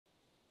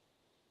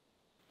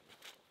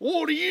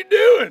What are you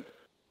doing?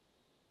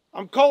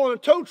 I'm calling a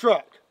tow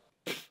truck.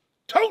 Pfft,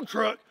 tow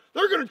truck?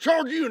 They're gonna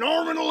charge you an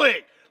arm and a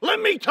leg. Let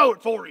me tow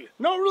it for you.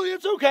 No, really,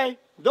 it's okay.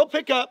 They'll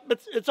pick up,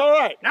 it's all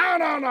right. No,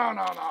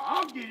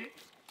 I'll get it.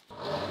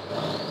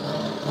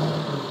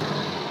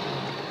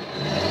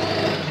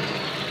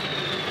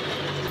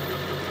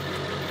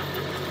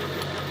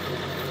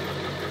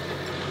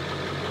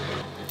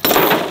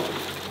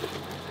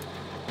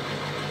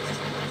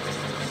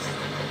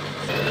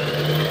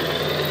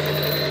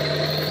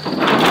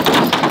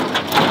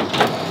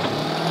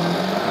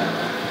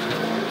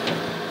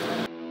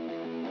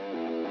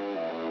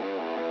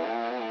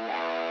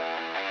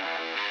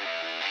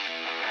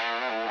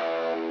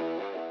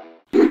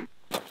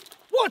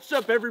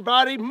 What's up,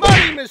 everybody? My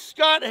name is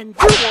Scott and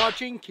you're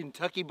watching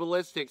Kentucky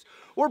Ballistics.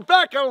 We're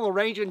back out on the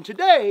range and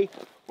today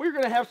we're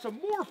gonna have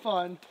some more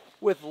fun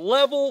with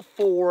level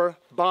 4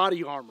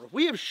 body armor.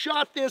 We have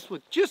shot this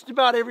with just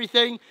about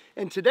everything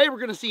and today we're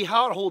gonna see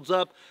how it holds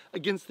up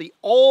against the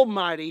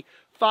almighty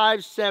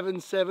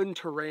 5.77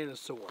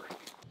 Tyrannosaur.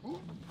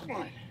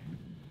 1,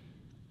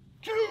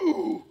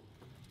 2,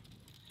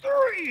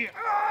 3.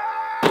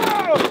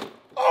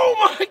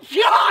 Oh my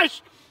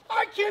gosh!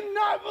 I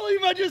cannot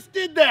believe I just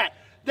did that.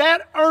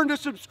 That earned a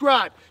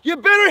subscribe. You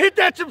better hit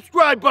that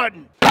subscribe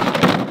button.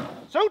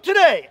 So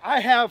today I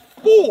have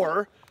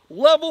 4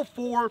 level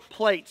 4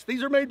 plates.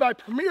 These are made by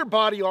Premier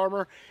Body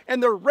Armor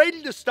and they're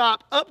rated to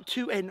stop up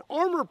to an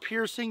armor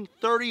piercing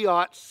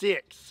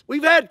 30-06.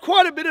 We've had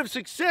quite a bit of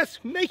success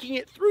making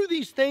it through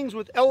these things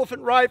with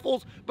elephant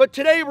rifles, but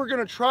today we're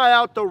gonna try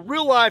out the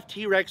real life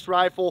T-Rex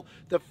rifle,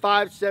 the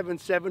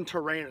 5.77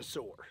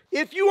 Tyrannosaur.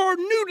 If you are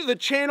new to the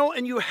channel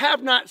and you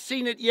have not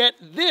seen it yet,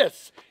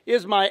 this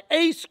is my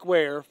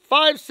A-Square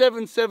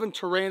 5.77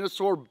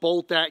 Tyrannosaur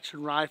bolt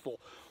action rifle.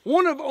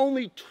 One of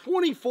only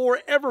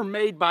 24 ever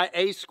made by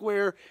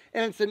A-Square,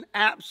 and it's an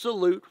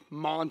absolute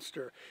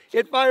monster.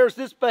 It fires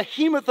this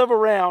behemoth of a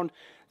round.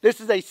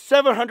 This is a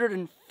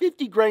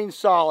 750 grain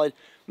solid,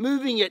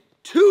 moving at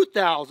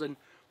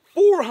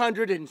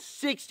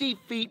 2,460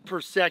 feet per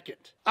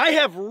second. I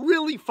have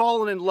really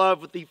fallen in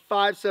love with the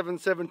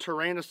 5.77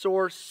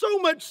 Tyrannosaur, so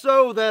much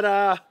so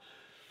that,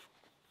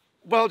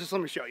 well, just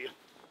let me show you.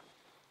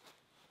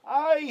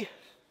 I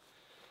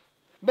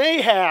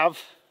may have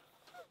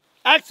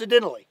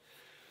accidentally,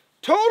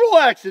 total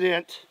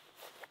accident,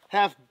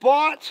 have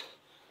bought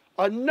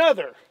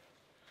another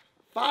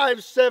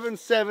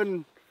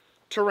 5.77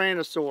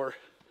 Tyrannosaur.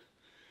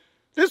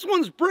 This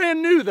one's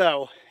brand new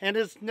though, and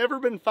has never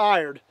been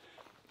fired.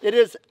 It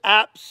is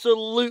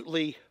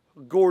absolutely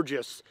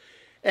gorgeous.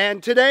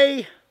 And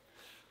today,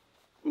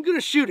 I'm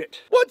gonna shoot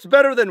it. What's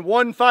better than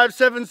one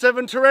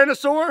 5.77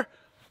 Tyrannosaur?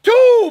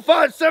 2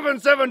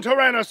 5.77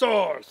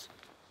 Tyrannosaurs!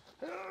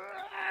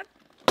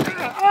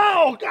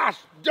 Oh, gosh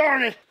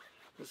darn it.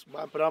 Let's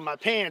put on my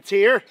pants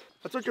here.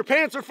 That's what your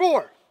pants are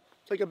for.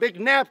 It's like a big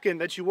napkin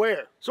that you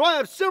wear. So I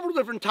have several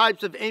different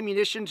types of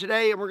ammunition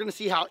today, and we're gonna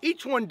see how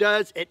each one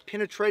does at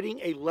penetrating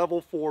a level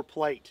 4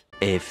 plate.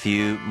 A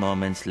few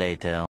moments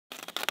later.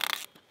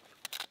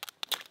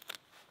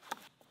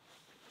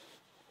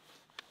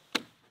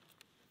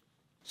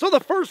 So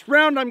the first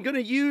round I'm gonna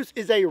use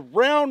is a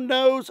round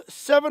nose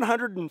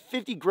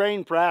 750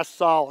 grain brass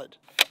solid.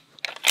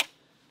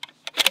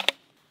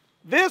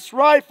 This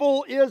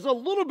rifle is a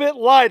little bit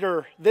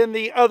lighter than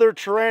the other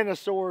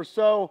Tyrannosaurs,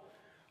 so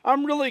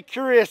I'm really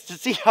curious to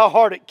see how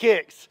hard it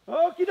kicks.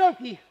 Okie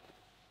dokie,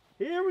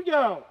 here we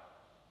go.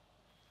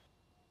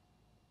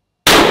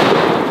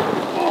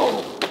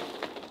 Oh.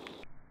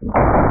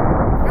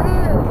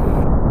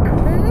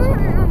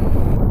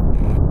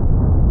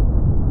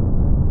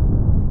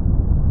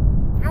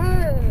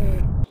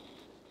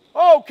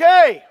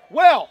 Okay,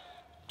 well,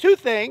 2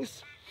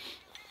 things.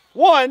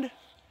 1,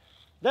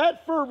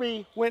 that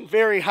Furby went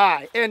very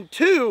high. And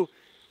 2,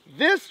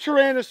 this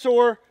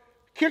Tyrannosaur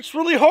kicks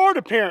really hard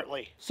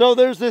apparently. So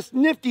there's this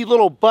nifty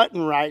little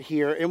button right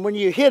here, and when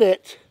you hit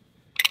it,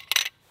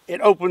 it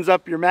opens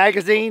up your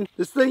magazine.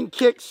 This thing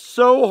kicks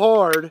so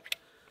hard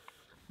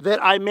that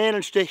I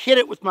managed to hit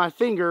it with my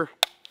finger,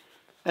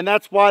 and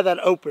that's why that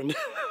opened.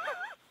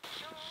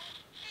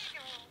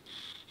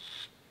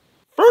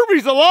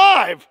 Furby's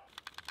alive!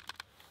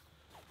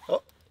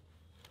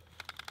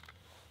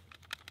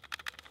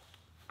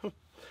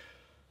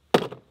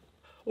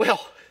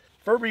 Well,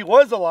 Furby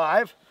was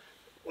alive.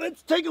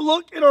 Let's take a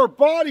look at our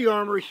body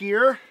armor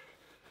here.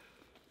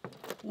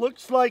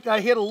 Looks like I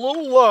hit a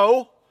little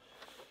low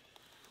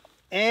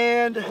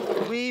and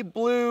we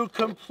blew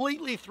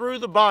completely through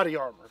the body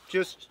armor.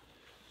 Just,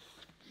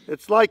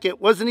 it's like it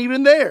wasn't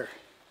even there.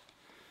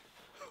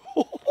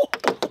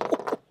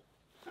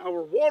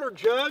 Our water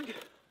jug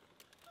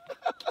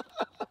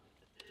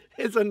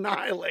is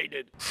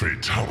annihilated.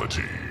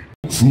 Fatality.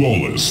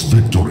 Flawless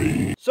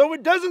victory. So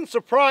it doesn't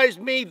surprise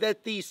me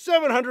that the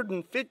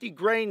 750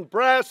 grain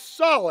brass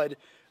solid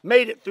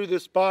made it through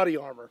this body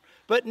armor.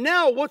 But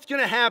now what's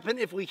going to happen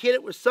if we hit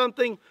it with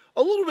something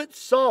a little bit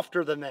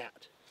softer than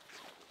that?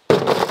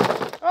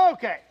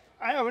 Okay,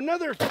 I have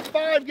another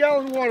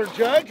 5-gallon water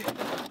jug.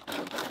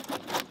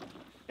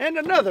 and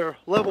another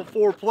level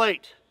 4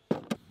 plate.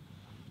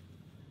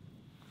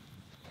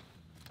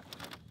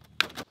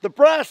 The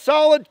brass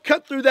solid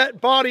cut through that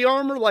body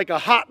armor like a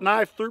hot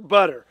knife through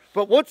butter.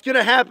 But what's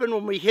gonna happen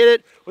when we hit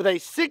it with a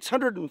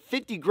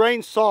 650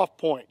 grain soft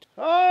point?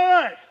 All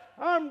right,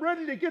 I'm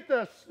ready to get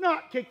the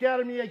snot kicked out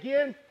of me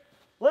again.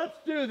 Let's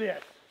do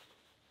this.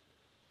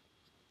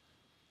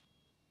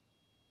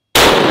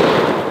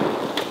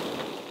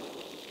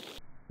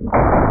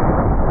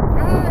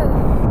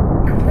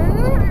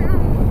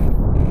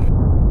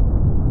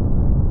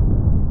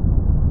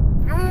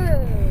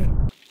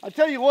 I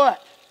tell you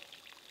what,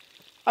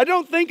 I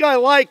don't think I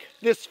like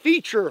this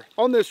feature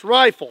on this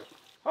rifle.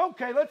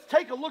 Okay, let's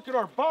take a look at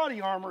our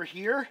body armor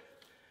here.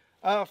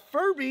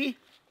 Furby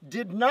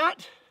did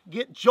not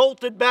get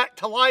jolted back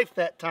to life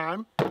that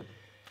time.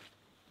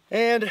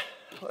 And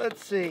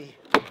let's see.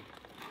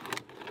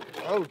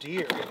 Oh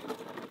dear.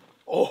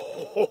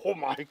 Oh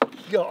my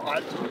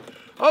God.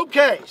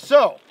 Okay,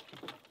 so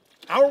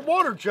our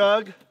water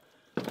jug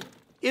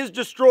is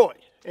destroyed.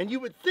 And you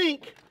would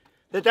think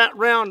that that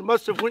round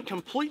must have went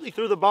completely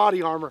through the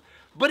body armor,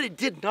 but it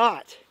did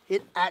not.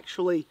 It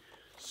actually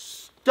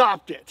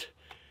stopped it.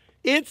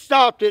 It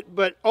stopped it,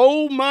 but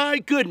oh my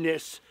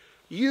goodness,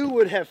 you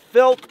would have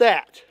felt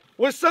that.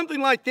 With something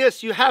like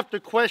this, you have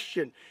to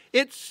question.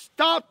 It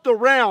stopped the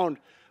round,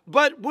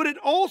 but would it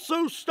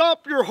also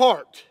stop your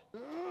heart?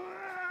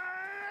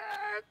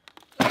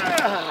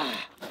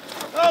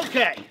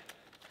 Okay,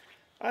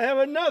 I have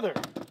another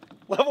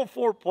level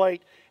 4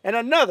 plate and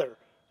another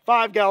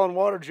 5-gallon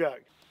water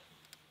jug.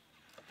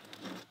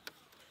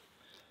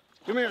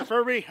 Come here,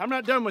 Furby, I'm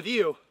not done with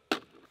you.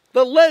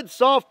 The lead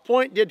soft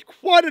point did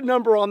quite a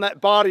number on that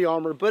body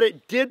armor, but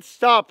it did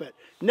stop it.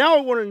 Now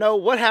I want to know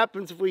what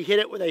happens if we hit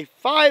it with a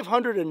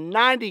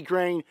 590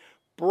 grain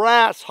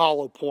brass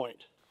hollow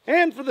point.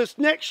 And for this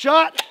next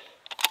shot,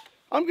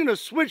 I'm going to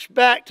switch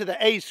back to the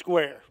A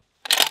square.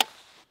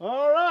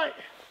 All right,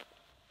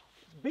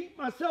 beat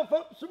myself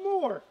up some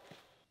more.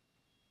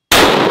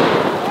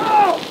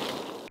 Oh!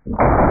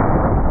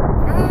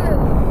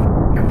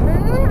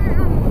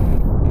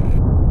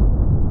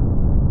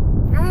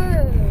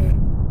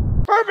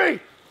 Furby!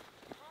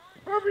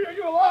 Furby, are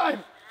you alive?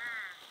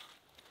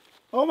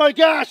 Oh my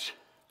gosh!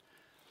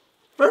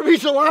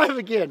 Furby's alive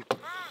again.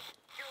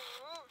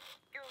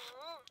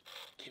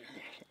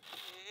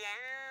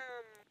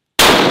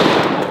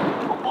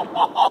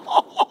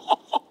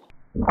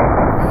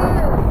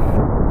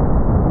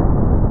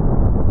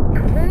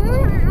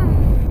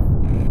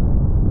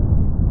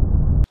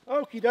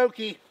 Okie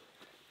dokie.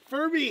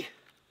 Furby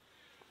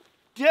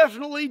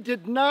definitely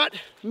did not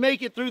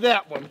make it through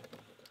that one.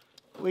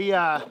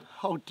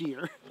 Oh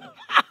dear.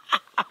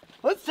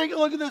 Let's take a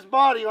look at this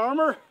body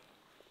armor.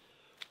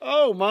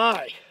 Oh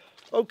my.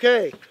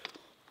 Okay.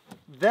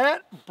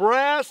 That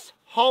brass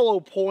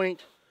hollow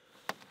point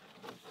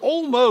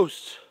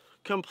almost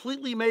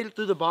completely made it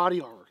through the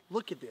body armor.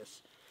 Look at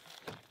this.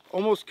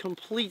 Almost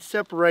complete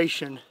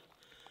separation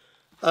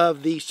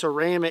of the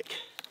ceramic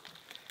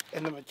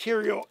and the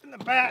material in the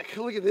back.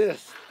 Look at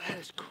this. That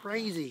is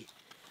crazy.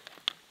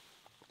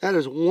 That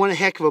is one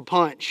heck of a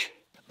punch.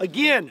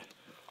 Again,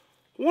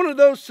 one of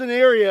those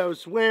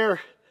scenarios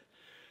where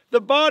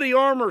the body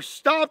armor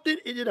stopped it.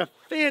 It did a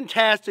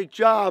fantastic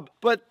job,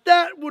 but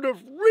that would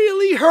have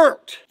really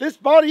hurt. This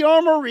body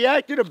armor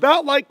reacted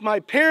about like my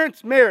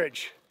parents'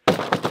 marriage.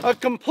 A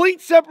complete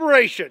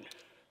separation.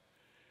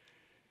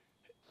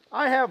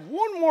 I have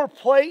one more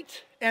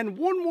plate and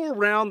one more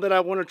round that I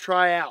want to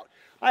try out.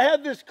 I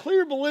have this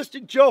clear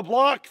ballistic gel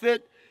block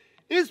that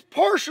is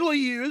partially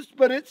used,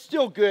 but it's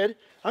still good.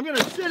 I'm going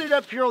to set it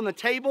up here on the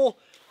table,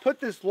 put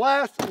this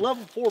last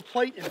level 4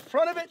 plate in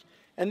front of it,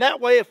 and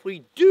that way if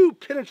we do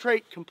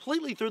penetrate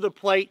completely through the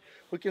plate,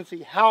 we can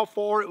see how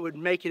far it would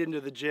make it into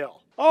the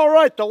gel. All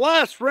right, the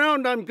last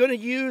round I'm going to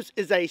use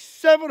is a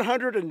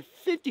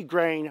 750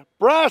 grain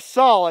brass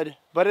solid,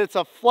 but it's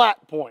a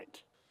flat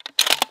point.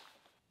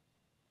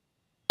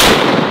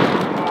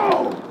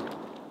 Oh!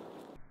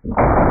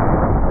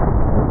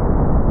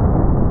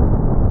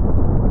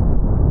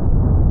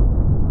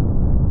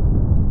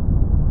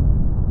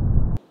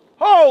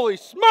 Holy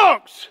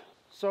smokes!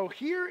 So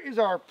here is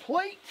our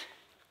plate.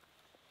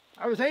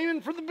 I was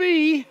aiming for the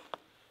B.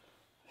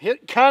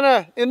 Hit kind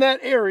of in that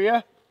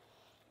area.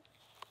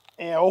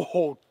 And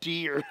oh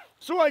dear.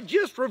 So I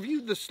just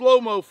reviewed the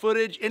slow-mo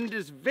footage, and it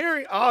is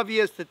very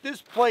obvious that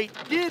this plate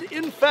did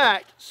in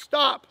fact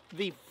stop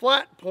the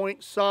flat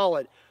point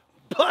solid.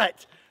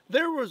 But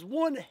there was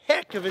one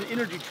heck of an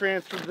energy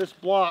transfer to this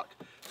block.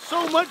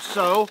 So much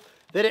so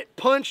that it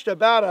punched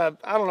about a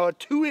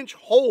 2-inch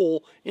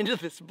hole into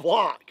this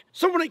block.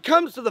 So when it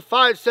comes to the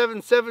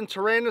 5.77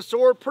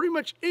 Tyrannosaur, pretty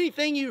much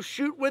anything you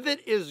shoot with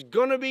it is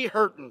gonna be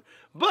hurting.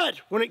 But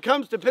when it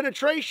comes to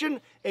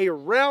penetration, a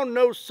round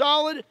nose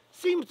solid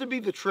seems to be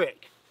the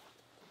trick.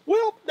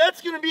 Well,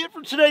 that's going to be it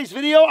for today's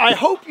video. I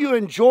hope you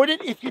enjoyed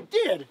it. If you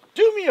did,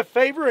 do me a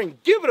favor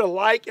and give it a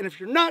like. And if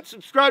you're not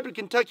subscribed to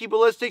Kentucky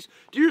Ballistics,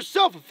 do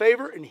yourself a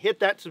favor and hit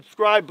that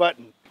subscribe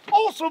button.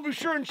 Also, be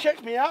sure and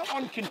check me out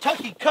on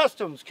Kentucky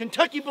Customs,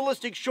 Kentucky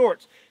Ballistics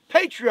Shorts,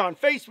 Patreon,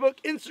 Facebook,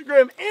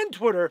 Instagram, and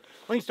Twitter.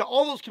 Links to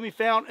all those can be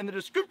found in the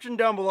description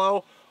down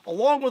below,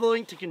 along with a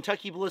link to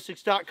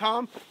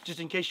KentuckyBallistics.com, just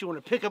in case you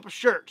want to pick up a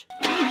shirt.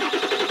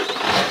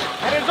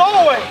 And as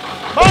always,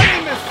 my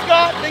name is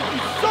Scott. Thank you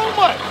so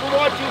much for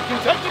watching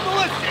Kentucky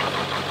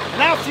Ballistics,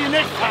 and I'll see you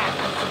next time.